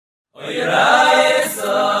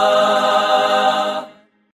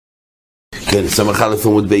כן, סמך א'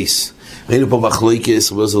 עמוד בייס. ראינו פה מחלוקת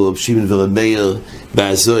רבי שמעון ורבי מאיר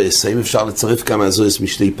באזויס. האם אפשר לצרף כמה אזויס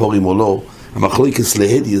משני פורים או לא? המחלוקת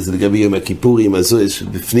להדי זה לגבי יום הכיפורים, אזויס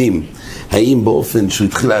בפנים. האם באופן שהוא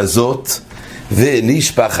התחיל לעזות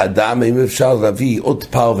ונשפך הדם, האם אפשר להביא עוד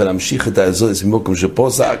פר ולהמשיך את האזויס ממקום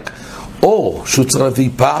שפוסק, או שהוא צריך להביא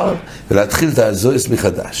פר ולהתחיל את האזויס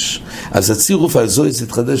מחדש. אז הצירוף האזויס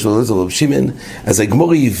התחדש ולא זה רבי שמעון. אז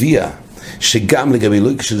הגמרא הביאה שגם לגבי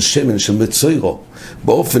לויק של שמן של מצוירו,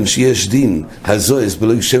 באופן שיש דין הזויס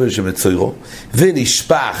בלויק שמן של מצוירו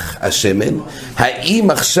ונשפך השמן, האם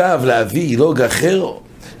עכשיו להביא לוג אחר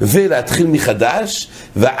ולהתחיל מחדש,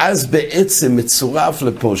 ואז בעצם מצורף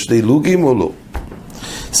לפה שני לוגים או לא?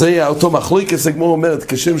 זה היה אותו מחלוקת. הגמרא אומרת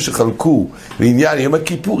כשם שחלקו לעניין יום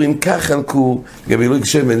הכיפורים, כך חלקו לגבי לוג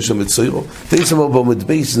שמן של מצוירו. תשמעו בעמוד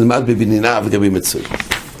בייס נלמד בבנינה לגבי מצוירו.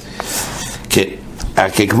 כן,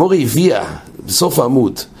 הגמרא הביאה בסוף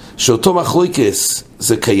העמוד שאותו מחלוקת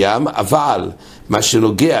זה קיים, אבל מה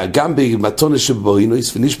שנוגע גם במתונס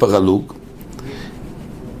שבבוהינוס ונשפך הלוג,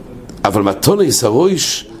 אבל מתונס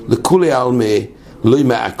הרויש לכולי עלמא לא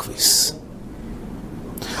מעכביס.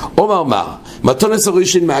 אומר מה? מתונס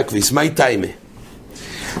הרויש אין מעכביס, מה איתיימה?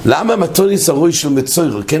 למה מתונס הרויש של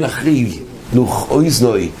מצויר, כן אחרי נוח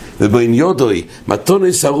אויזנוי ובין יודוי,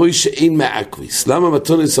 מתונס הרויש אין מעכביס? למה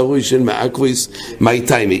מתונס הרויש אין מעכביס? מה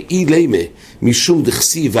איתיימה? אי לימה משום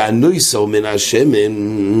דכסי והנויסו מן השמן,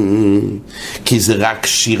 כי זה רק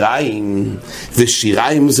שיריים,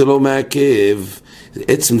 ושיריים זה לא מעכב.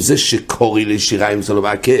 עצם זה שקורי לשיריים זה לא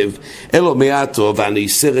מעכב, אלו מעטו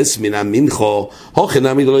והניסרס מן המנחו הוכן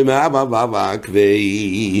עמיד אלוהים מהאבק.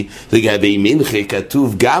 ולגבי מנחה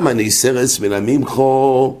כתוב גם הניסרס מן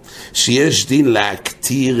המנחו שיש דין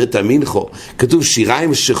להקטיר את המנחו. כתוב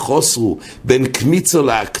שיריים שחוסרו בין קמיצו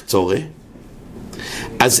להקטורה,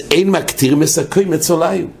 אז אין מקטיר מסקוי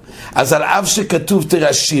מצולאיו. אז על אף שכתוב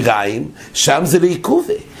תראה שיריים, שם זה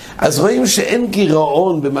לעיכובה. אז רואים שאין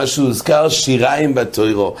גירעון במה שהוזכר שיריים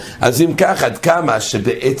בתוירו. אז אם כך, עד כמה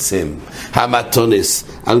שבעצם המתונס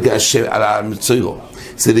על המצוירו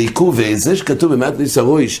זה לעיכובה, וזה שכתוב במתנס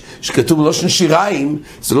הרויש שכתוב לא שיריים,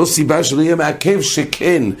 זה לא סיבה שלא יהיה מעכב,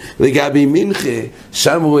 שכן לגבי מנחה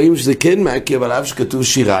שם רואים שזה כן מעכב על אף שכתוב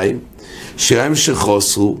שיריים, שיריים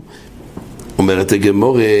שחוסרו. אומרת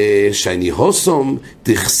הגמרא שאני הוסום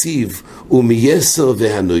תכסיב ומייסר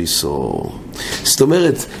והנויסו. זאת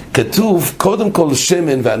אומרת, כתוב קודם כל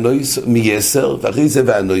שמן והנויסו, מייסר, ואחרי זה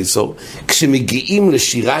והנויסו. כשמגיעים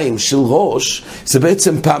לשיריים של ראש, זה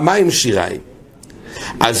בעצם פעמיים שיריים.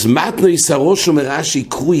 אז מתנויס הראש אומר רש"י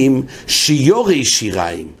קרויים שיורי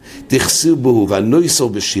שיריים, תכסיב בו והנויסו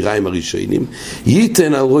בשיריים הראשונים,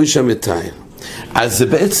 ייתן על ראש המתאר. אז זה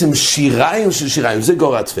בעצם שיריים של שיריים, זה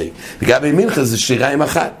גור עטפי. לגבי מנחה זה שיריים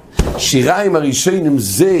אחת. שיריים הראשונים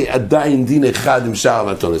זה עדיין דין אחד עם שאר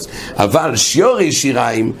המתונס, אבל שיורי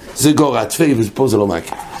שיריים זה גור עטפי, ופה זה לא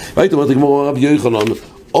מעכב. והייתי אומרת לגמור רבי יוחנן,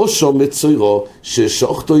 אושו מצוירו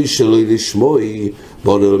ששוחתוי שלוי לשמוי,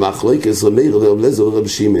 בואו למחלוקת רבי מאיר ורבי אליעזר ורבי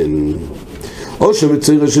שמעון. אושו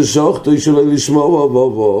מצוירו ששוחתוי שלוי לשמוי,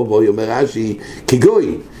 בואו אומר רש"י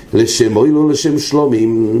כגוי לשם אוילו לשם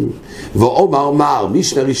שלומים, ואומר מר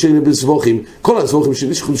מישנה ראשונה בסבוכים, כל הסבוכים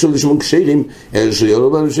שנשכו של לשמון קשרים אלה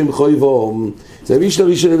שיולו לשם חויבום, זה מישנה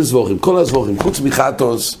ראשונה בסבוכים, כל הסבוכים חוץ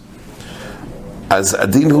מחטוס. אז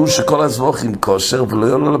הדין הוא שכל הסבוכים כושר ולא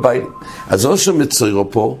יולו לבית. אז או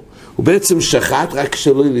שמצוירו פה הוא בעצם שחט רק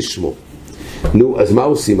שלא לשמו. נו, אז מה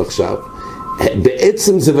עושים עכשיו?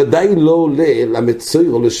 בעצם זה ודאי לא עולה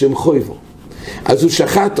למצוירו לשם חויבו, אז הוא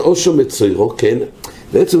שחט או שמצוירו, כן,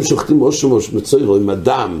 בעצם שוחטים אושו מצוירו עם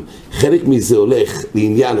אדם, חלק מזה הולך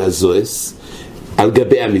לעניין הזויס על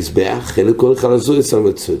גבי המזבח, חלק הולך על הזויס על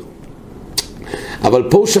מצוירו. אבל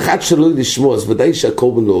פה שחט שלא לשמו, אז ודאי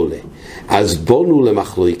שהקורבן לא עולה. אז בונו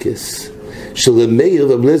למחלוקס של רבי מאיר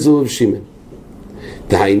ורבי אליעזר ורבי שמעון.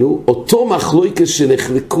 דהיינו, אותו מחלוקס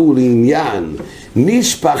שנחלקו לעניין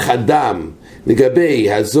נשפך הדם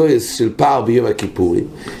לגבי הזויס של פר ביום הכיפורים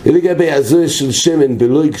ולגבי הזויס של שמן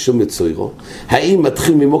בלויג של מצוירו, האם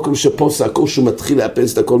מתחיל ממוקם שפוסק או שהוא מתחיל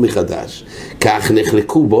לאפס את הכל מחדש, כך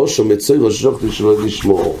נחלקו בו שמצוירו ששוחטו שלא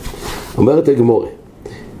לשמור. אומרת הגמרא,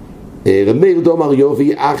 רבי מאיר דאמר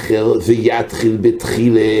יובי אחר ויתחיל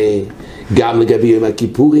בתחילה, גם לגבי יום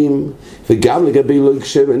הכיפורים וגם לגבי לויג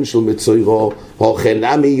שמן של מצוירו, הוכן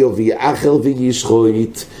עמי יובי אחר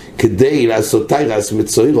וישחוט כדי לעשות תירס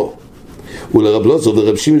מצוירו. ולרב לוזר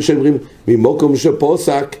ורב שמעון שאומרים ממוקום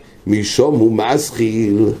שפוסק משום הוא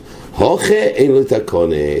מסחיל, הוכה אין לו את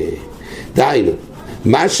הקונה. דהיינו,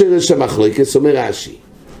 מה שרש המחלוקת אומר רש"י,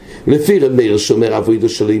 לפי רב מאיר שאומר עבודה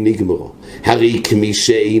שלו נגמרו, הרי כמי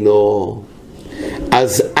שאינו.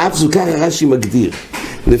 אז אף זו ככה רש"י מגדיר,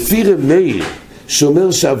 לפי רב מאיר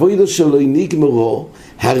שאומר שעבודה שלו נגמרו,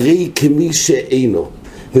 הרי כמי שאינו.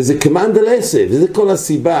 וזה כמאן דלעשה, וזה כל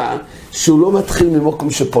הסיבה שהוא לא מתחיל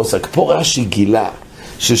ממקום שפוסק. פה רש"י גילה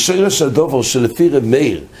ששורש הדובר שלפי רב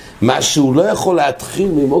מאיר, מה שהוא לא יכול להתחיל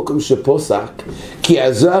ממקום שפוסק, כי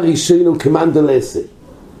הזוהר ראשינו כמאן דלעשה.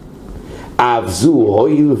 אף זו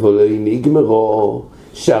הויל ולא נגמרו,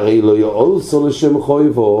 שהרי לא יעולסו לשם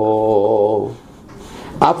חויבו.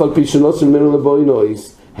 אף על פי שנוסו ממנו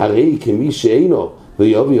לבוינויס, הרי כמי שאינו,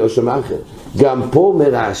 ויובי יושם אחר. גם פה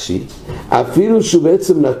מרש"י, אפילו שהוא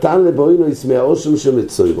בעצם נתן לבוינויס מהאושם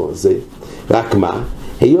שמצוירו הזה, רק מה?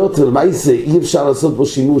 היות ולמעשה אי אפשר לעשות בו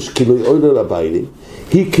שימוש כי לא יעולה לביילים,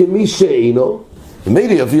 היא כמי שאינו,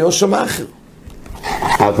 ומילא יביא יושם אחר.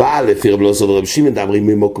 אבל לפי רב לוסו ורב שמעון דאמרים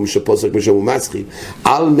ממקום שפוסק משם ומסחיל,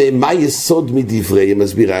 על מה יסוד מדברי,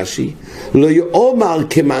 מסביר רש"י, לא יאמר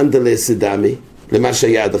כמאן דלעשה דמי, למה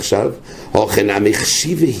שהיה עד עכשיו, או כן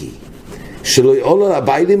המחשיבה היא, שלא יעולה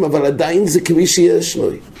לביילים, אבל עדיין זה כמי שיש לו.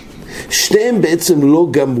 שניהם בעצם לא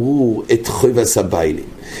גמרו את חויבס הביילים.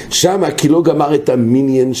 שם כי לא גמר את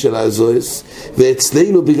המיניאן של הזוהס,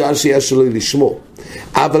 ואצלנו בגלל שהיה שלא לשמו.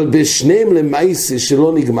 אבל בשניהם למעשה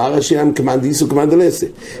שלא נגמר, השאלה כמאן דאיסה וכמאן דלעשה.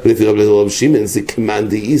 ולפי רב שמעון זה כמאן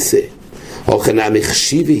דאיסה. אוכן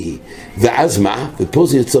המחשיבה היא. ואז מה? ופה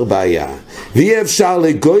זה יוצר בעיה. ואי אפשר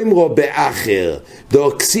לגוימרו באחר,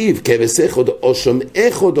 דו כסיב כבש אחד או שום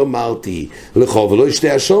אחד אמרתי לכו ולא ישתי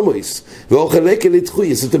השומויס ואוכל לקל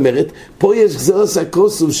לתחוי. זאת אומרת, פה יש גזרס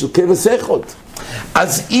הכוסוב של כבש אחד.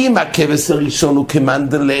 אז אם הכבש הראשון הוא כמאן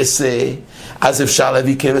דלעשה, אז אפשר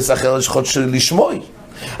להביא כבש אחר לשחוט של לשמוי.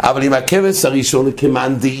 אבל אם הכבש הראשון הוא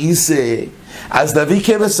כמאן דאיסה, אז להביא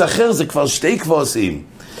כבש אחר זה כבר שתי כבשים.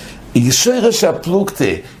 שורש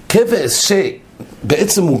הפלוגתא, כבש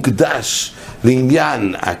שבעצם מוקדש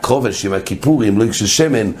לעניין הכובש עם הכיפורים, לא של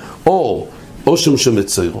שמן, או שום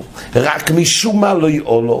שמצוירו, רק משום מה לא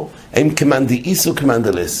יעולו, הם כמאן דאיסה או כמאן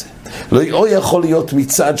דלעשה. לא יכול להיות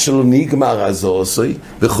מצד שלא נגמר הזוסוי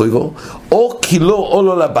וחויבו, או כי לא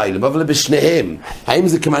עולו לביילים, אבל בשניהם, האם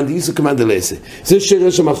זה כמאן דאיסה או כמאן דלעשה? זה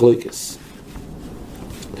שורש המחלוקס.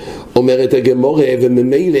 אומרת הגמורה,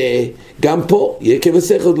 וממילא גם פה יהיה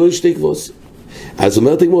כבש אחד לא ישתי כבשים. אז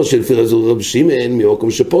אומרת הגמורה שלפי רב שמעון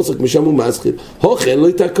ממקום שפוסק משם הוא מסחיל, הוכן לא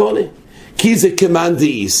יתקונה, כי זה כמאן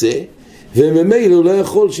דאיסה, וממילא הוא לא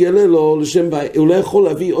יכול שיעלה לו לשם בית, הוא לא יכול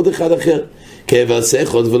להביא עוד אחד אחר. כבש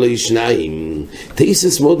אחד ולא ישניים.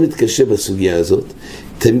 תאיסס מאוד מתקשה בסוגיה הזאת,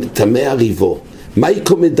 תמה ריבו. מה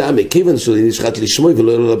יקום דמה? כיוון שלא נשחט לשמוי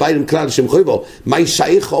ולא לביילים כלל שם חויבו, מה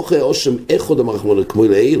ישייך אוכל או שם אחד המרחמונה כמו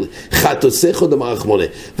לעיל, חטוס אחד המרחמונה,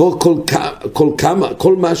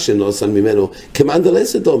 כל מה שנוסן ממנו כמאן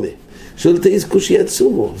דלעשה דומה. שואל תאיס קושי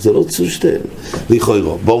עצומו, זה לא צושתם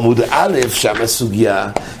לכויבו. בעמוד א' שם הסוגיה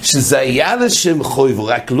שזה היה לשם חויבו,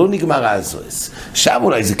 רק לא נגמר הזוהס. שם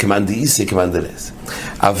אולי זה כמאן דאיסה, כמאן דלעשה.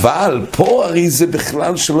 אבל פה הרי זה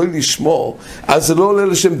בכלל שלא לשמו, אז זה לא עולה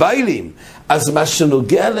לשם ביילים. אז מה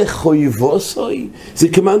שנוגע לחויבו סוי, זה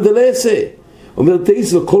כמאן דלעשה. אומר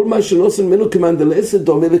תאיס, וכל מה שנוסן ממנו כמאן דלעשה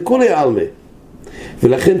דומה לכולי עלמא.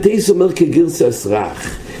 ולכן תאיס אומר כגרסה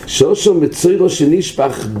סרח, שאושו מצוירו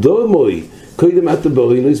שנשפך דומוי, קודם אתה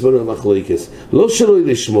בורינו יסבונו המחלוקס, לא שלא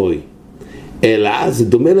לשמוי, אלא זה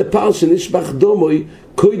דומה לפער שנשפך דומוי,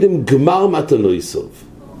 קודם גמר מתנו יסוב.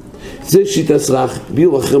 זה שיטה סרח,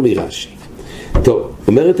 ביור אחר מרש"י. טוב,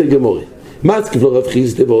 אומרת הגמורה, מה תקבלו רב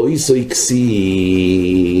חיסדא ואויסו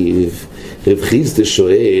יקסיב? רב חיסדא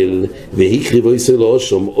שואל, והקריב אויסו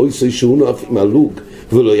לאושום, אויסו שהונו אף עם הלוג,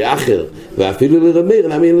 ולא יאחר, ואפילו לרמר,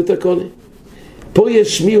 למה אין לתקונה? פה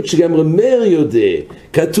יש מיעוט שגם רמר יודע,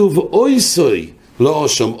 כתוב אויסוי, לא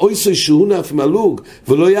אושום, אויסוי שהונו אף עם הלוג,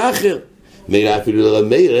 ולא יאחר. מילא אפילו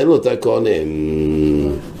לרמר, אין לו תקונה.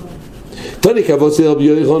 תוני כבוד של רבי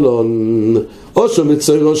יוחנן, או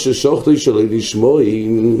שמצוירו ששוחטו שלא לשמוי,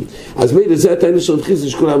 אז מילא זה התיינה של רב חיסדא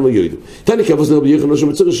שכולם לא יודעים. תני כבוד של רבי יוחנן, או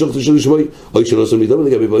שמצוירו ששוחטו שלא לשמוי, או שלא עושים לדום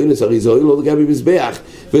לגבי בוינס, הרי זוהי לא לגבי מזבח,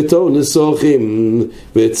 ותור נסוחים,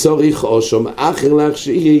 וצוריך או שום אחר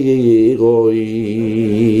להכשירוי.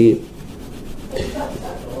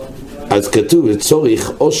 אז כתוב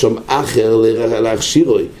צוריך או שום אחר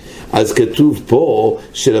להכשירוי, אז כתוב פה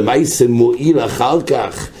שלמעשה מועיל אחר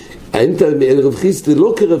כך, רב חיסדא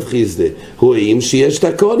לא כרב חיסדא, רואים שיש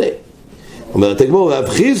תקונה. אומרת הגמרא, רב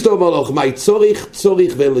חיסדא אומר לך, מה צוריך?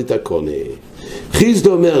 צוריך ואין לו תקונה.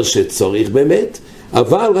 חיסדא אומר שצוריך באמת,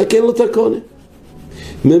 אבל רק אין לו תקונה.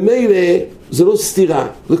 ממילא זה לא סתירה,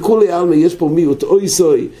 לכולי עלמא יש פה מיעוט אוי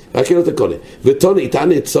סוי, רק אין לו תקונה. ותוני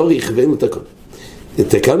תענה צוריך ואין לו תקונה.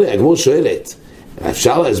 תקנה, הגמור שואלת,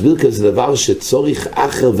 אפשר להסביר כזה דבר שצורך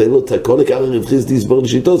אחר ולא תקונה, ככה רבחיס דיסבור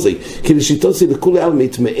לשיטוסי, כי לשיטוסי לכולי על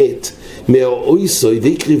מתמעט מהאויסוי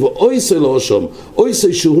ויקריבו אויסוי לא שום,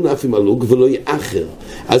 אויסוי שהוא נף עם הלוג ולא יהיה אחר.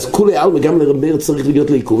 אז כולי על וגם לרמר צריך להיות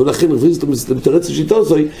לעיכוב, ולכן רבחיס מתרץ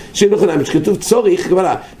לשיטוסי שאין לו חנמי, שכתוב צורך,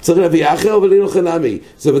 כמובן, צריך להביא אחר אבל אין לו חנמי,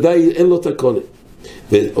 זה ודאי אין לו תקונה.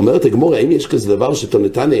 ואומרת הגמור, האם יש כזה דבר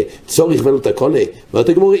שתונתנה צורך ולא תקונה? אומרת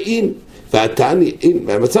הגמור, אין. והתני,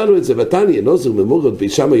 ומצאנו את זה, והתני, נוזר ממורד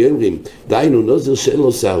בישם היומרים, דיינו נוזר שאין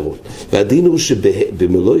לו שערות. והדין הוא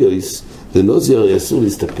שבמלויויס, לנוזר הרי אסור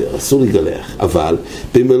להסתפר, אסור לגלח. אבל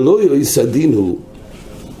במלויויס הדין הוא,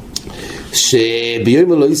 שביום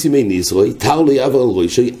מלויס ימי נזרוי, תר לא יעבר על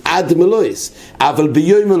ראשי עד מלויס. אבל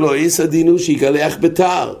ביום מלויס הדין הוא שיגלח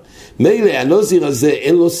בתר. מילא, הנוזיר הזה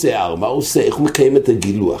אין לו שיער, מה הוא עושה? איך הוא מקיים את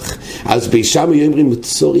הגילוח? אז בישם אומרים,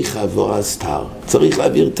 צורך עבור הסתר, צריך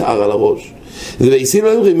להעביר תר על הראש. ובייסים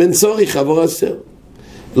אומרים, אין צורך עבור הסתר.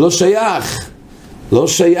 לא שייך,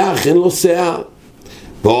 אין לו שיער.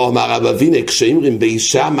 בוא אמר רב אבינה, כשאומרים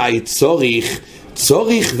בישם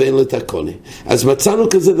צורך ואין לו תקונה. אז מצאנו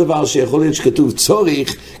כזה דבר שיכול להיות שכתוב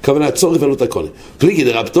צורך, כוונה צורך ואין לו תקונה. פליגי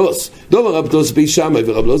דרבדוס, דובר רבדוס בישם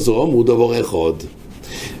ורבדוס זרום הוא דבר אחד.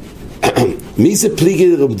 מי זה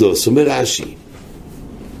פליגי דרבדוס? אומר רש"י,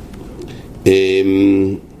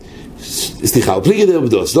 סליחה, הוא פליגי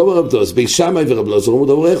דרבדוס, לא ברבדוס, בי שמאי ורבדוס, הוא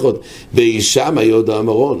דבר אחד, בי שמאי יודע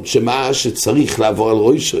אמרון, שמה שצריך לעבור על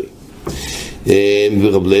ראשי,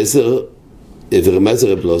 ורבלזר, ומה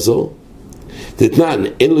זה רבלזר? תתנן,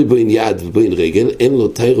 אין לו בוין יד ובוין רגל, אין לו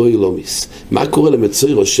תיירוי לומיס. מה קורה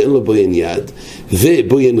למצוירו שאין לו בוין יד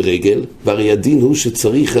ובוין רגל? והרי הדין הוא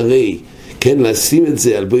שצריך הרי כן, לשים את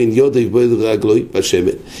זה על בוין יודי ובוין רגלוי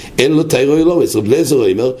בשמן. אין לו תיירוי לומס. רב לזר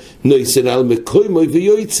אומר, נויסן על מקוימוי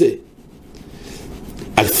ויועצה.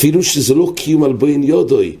 אפילו שזה לא קיום על בוין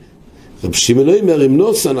יודוי. רב שמעון אומר, אם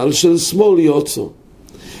נוסן על של שמאל יוצא.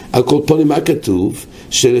 על כל פנים מה כתוב?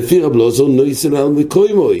 שלפי רב לזר נויסן על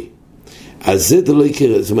מקוימוי. אז זה לא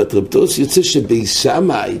יקרה. זאת אומרת, רב דוס יוצא שבי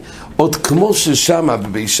שמאי, עוד כמו ששמה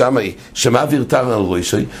בבי שמאי, שמעביר תר על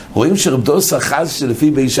ראשי, רואים שרב דוס אחז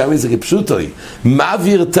שלפי בי שמאי זה כפשוטוי.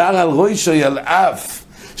 מעביר תר על ראשי על אף,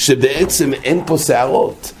 שבעצם אין פה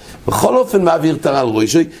שערות. בכל אופן מעביר תר על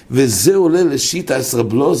ראשי, וזה עולה לשיטה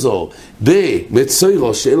רב לזר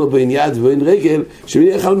במצוירו, שאין לו בין יד ובין רגל,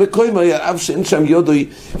 שמניח על מקוימוי, על אף שאין שם יודוי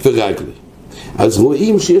ורגלי. אז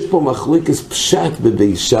רואים שיש פה מחלוקת פשט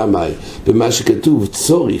בבי שמאי, במה שכתוב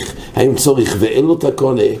צורך, האם צורך ואין לו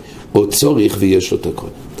תקונה, או צורך ויש לו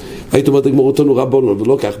תקונה. היית אומרת לגמור אותנו רבונו,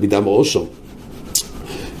 ולא כך מדם אושו.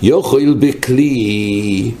 יוכל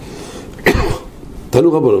בכלי,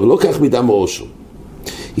 תנו רבונו, ולא כך מדם אושו.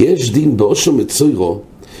 יש דין באושו מצוירו,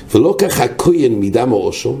 ולא כך הכהן מדם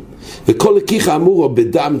אושו, וכל לקיח אמורו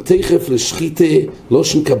בדם תכף לשחיתה לא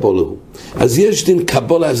שום קבולה הוא. אז יש דין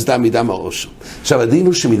קבולה אז דם מדם האושו. עכשיו הדין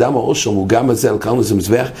הוא שמדם האושו הוא גם מזה על קרנו זה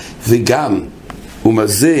מזבח, וגם הוא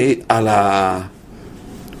מזה על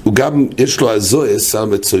הוא גם יש לו הזוהס על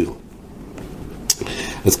מצוירו.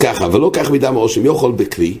 אז ככה, ולא כך מדם האושו, יוכל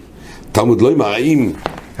בכלי, תלמוד לא אמר, האם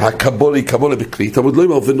הקבולה היא קבולה בכלי, תלמוד לא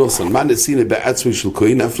אמר ונוסן, מה נסינה בעצמי של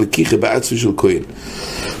כהן, אף לקיחה בעצמי של כהן.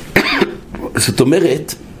 זאת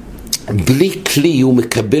אומרת, בלי כלי הוא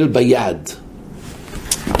מקבל ביד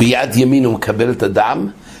ימין הוא מקבל את הדם,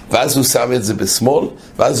 ואז הוא שם את זה בשמאל,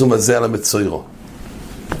 ואז הוא מזה על המצוירו.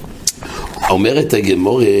 אומרת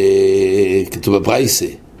הגמור, כתוב בברייסה,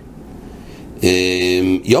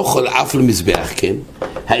 יוכל אף למזבח, כן?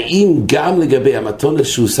 האם גם לגבי המתונה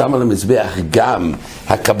שהוא שם על המזבח, גם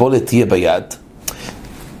הקבולת תהיה ביד?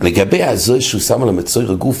 לגבי הזו שהוא שם על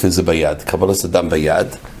המצויר הגוף איזה ביד, קבולת הדם ביד,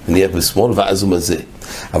 נניח בשמאל, ואז הוא מזה.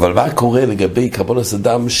 אבל מה קורה לגבי קבולת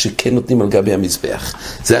הדם שכן נותנים על גבי המזבח?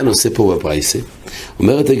 זה הנושא פה בברייסה.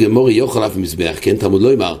 אומרת הגמור, יוכל אף למזבח, כן? תלמוד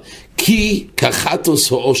לא אמר, כי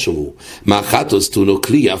כחטוס או אושם הוא. מה חטוס תונו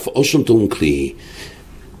כלי, אף אושם תונו כלי.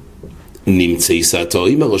 נמצא יסעתו,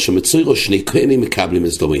 אם הראש המצויר, שני כהנים מקבלים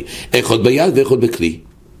הסדומי. אחד ביד ואחד בכלי.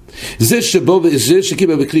 זה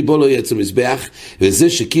שקיבל בכלי בו לא יהיה אצל מזבח, וזה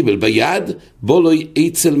שקיבל ביד בו לא יהיה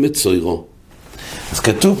אצל מצוירו. אז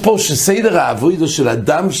כתוב פה שסדר העבודה של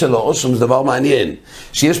הדם של האושם זה דבר מעניין,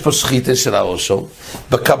 שיש פה שחיטה של האושם,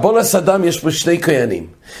 בקבולת הדם יש פה שני כהנים,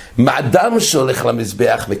 מהדם שהולך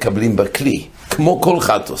למזבח מקבלים בכלי, כמו כל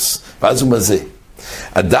חטוס, ואז הוא מזה.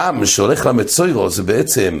 הדם שהולך למצוירו זה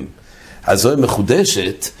בעצם הזוהה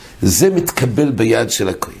מחודשת, זה מתקבל ביד של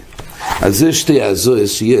הכהן. אז זה שתי הזוהה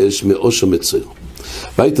שיש מאושם מצוירו.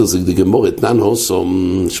 weiter sagt die Gemorre, Tnan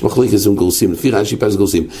Hosom, Schmachliches und Gursim, לפי רש"י פס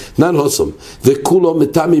גורסים, Tnan Hosom, וכולו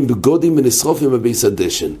מטעמים בגודים ונשרופים בביס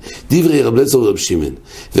הדשן, דברי רב אליעזר ורב שמעון,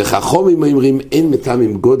 וחכמים אומרים, אין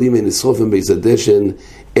מטעמים בגודים ונשרופים בביס הדשן,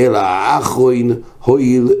 אלא האחרון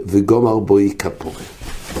הועיל וגומר בוי כפורה.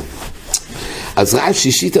 אז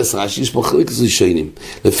רש"י, שיטס רש"י, יש פה חלק ראשונים.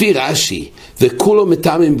 לפי רש"י, וכולו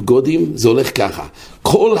מטעמים בגודים, זה הולך ככה.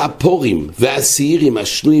 כל הפורים והשעירים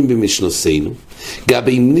השנויים במשנותינו,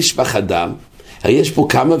 גבי נשפך הדם, הרי יש פה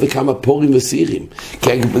כמה וכמה פורים ושעירים. כי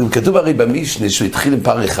כתוב הרי במשנה שהוא התחיל עם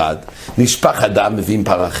פר אחד, נשפך הדם מביאים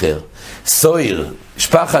פר אחר. סויר,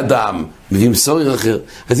 נשפך הדם, מביאים סויר אחר.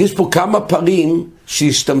 אז יש פה כמה פרים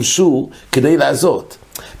שהשתמשו כדי לעזות.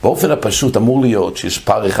 באופן הפשוט אמור להיות שיש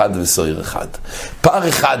פר אחד וסויר אחד. פר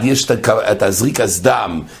אחד יש את הזריקת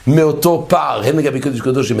דם מאותו פר, הן לגבי קודש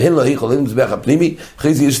קודשים, הן לא היכול, הן מזבח הפנימי,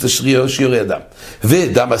 אחרי זה יש את שיורי הדם.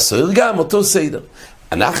 ודם הסויר גם, אותו סדר.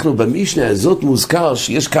 אנחנו במשנה הזאת מוזכר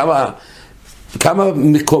שיש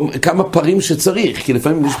כמה פרים שצריך, כי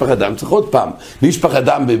לפעמים נשפך הדם צריך עוד פעם, נשפך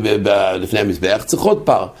הדם לפני המזבח צריך עוד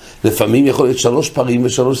פר, לפעמים יכול להיות 3 פרים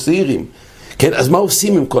ו3 שעירים. כן, אז מה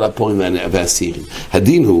עושים עם כל הפורים והשעירים?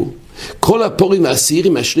 הדין הוא, כל הפורים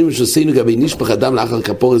והשעירים מהשניים שעשינו לגבי נשפך הדם לאחר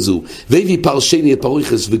כפורה זו, והביא פר שני את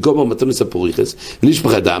פרויכס וגומר מתנוס הפרויכס,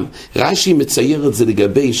 ונשפך הדם, רש"י מצייר את זה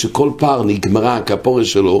לגבי שכל פר נגמרה הכפורה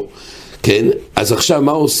שלו, כן, אז עכשיו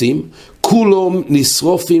מה עושים? כולם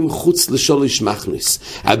נשרופים חוץ לשולש מחניס,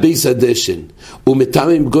 הביס הדשן,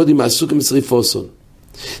 ומטעמים בגודים מעסוקים בשריפוסון.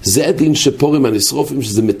 זה הדין שפורים הנשרופים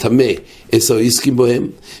שזה מטמא עשר עסקים בהם,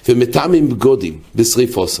 ומטעמים בגודים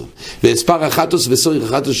בשריפוסון. והספר אחתוס וסויר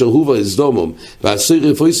אחתוס שהובה הסדומום, והסויר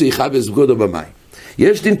רפויסו יחבס בגודו במים.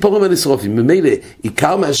 יש דין פורים הנשרופים, ממילא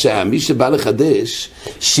עיקר מי שבא לחדש,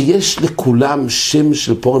 שיש לכולם שם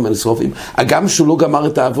של פורים הנשרופים, אגם שהוא לא גמר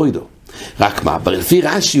את העבודו. רק מה, לפי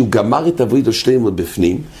רש"י הוא גמר את עבודו שלמה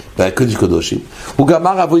בפנים, בקודש קודשים, הוא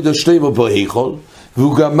גמר עבודו שלמה בהיכול,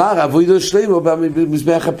 והוא גמר עבודו שלמה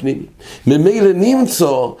במזבח הפנימי. ממילא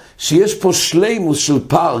נמצא שיש פה שלמוס של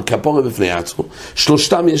פר כפורה בפני עצמו,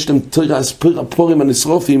 שלושתם יש להם תירס פורים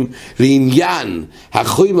הנשרופים לעניין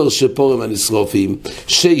החומר של פורים הנשרופים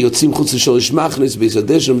שיוצאים חוץ לשורש מחנס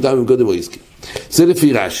ביסדש ומטעמים בגודים או עסקים. זה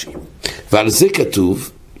לפי רש"י, ועל זה כתוב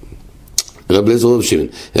רב אליעזר ורב שמעון,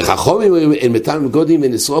 וחכמים אין מטעמים בגודים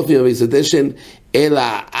ונשרופים ביסדשן אלא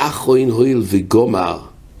האחרון הועיל וגומר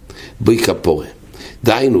בוי כפורה.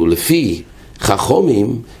 דיינו, לפי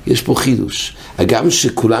חכמים יש פה חידוש. הגם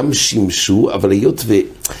שכולם שימשו, אבל היות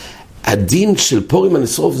והדין של פורים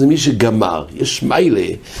הנשרוף זה מי שגמר. יש מיילה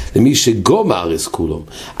למי שגומר את כולם.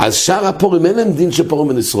 אז שאר הפורים אין להם דין של פורים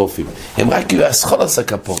הנשרופים. הם רק יסחול עשה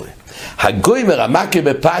כפורה. הגוימר המכה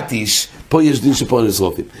בפטיש, פה יש דין של פורים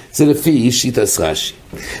הנשרופים. זה לפי שיטס רש"י.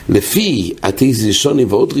 לפי התייס ראשונים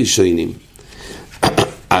ועוד ראשונים,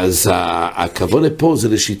 אז הכוונה פה זה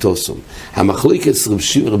לשיטוסום. המחלוקת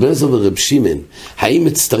רבי אליעזר ורב שמעון, האם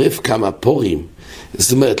מצטרף כמה פורים,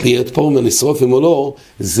 זאת אומרת, להיות פורים הנשרופים או לא,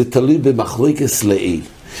 זה תלוי במחלוקת לעיל.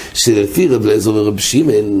 שלפי רבי אליעזר ורב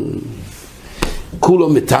שמעון, כולו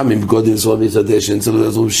מטעמים בגודים זרוע מתדשן, זה לא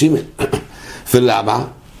רב שמעון. ולמה?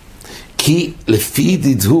 כי לפי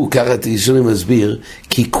דידהו, ככה תשאלי מסביר,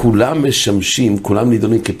 כי כולם משמשים, כולם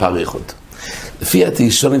נידונים כפר אחד. לפי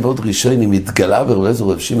התישונים ועוד ראשונים מתגלה ברבי אליעזר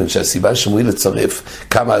ורב שמעון שהסיבה שמואל לצרף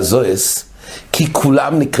כמה הזוהס, כי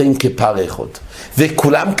כולם נקראים כפר אחד.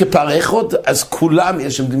 וכולם כפר אחד, אז כולם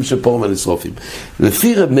יש עמדים של פורים הנשרופים.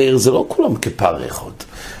 לפי רב מאיר זה לא כולם כפר אחד.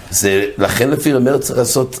 לכן לפי רב מאיר צריך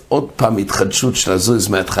לעשות עוד פעם התחדשות של הזוהס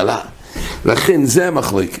מההתחלה. לכן זה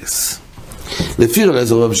המחלוקת. לפי רבי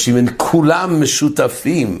אליעזר ורב שמעון כולם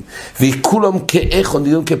משותפים וכולם כאחד,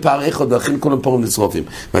 נדון כפר אחד, ולכן כולם פורים נשרופים.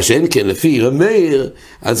 מה שאין כן לפי רבי מאיר,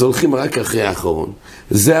 אז הולכים רק אחרי האחרון.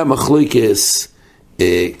 זה המחלוקת,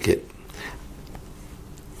 כן.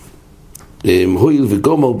 הועיל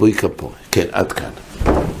וגומר בוי כפורה. כן, עד כאן.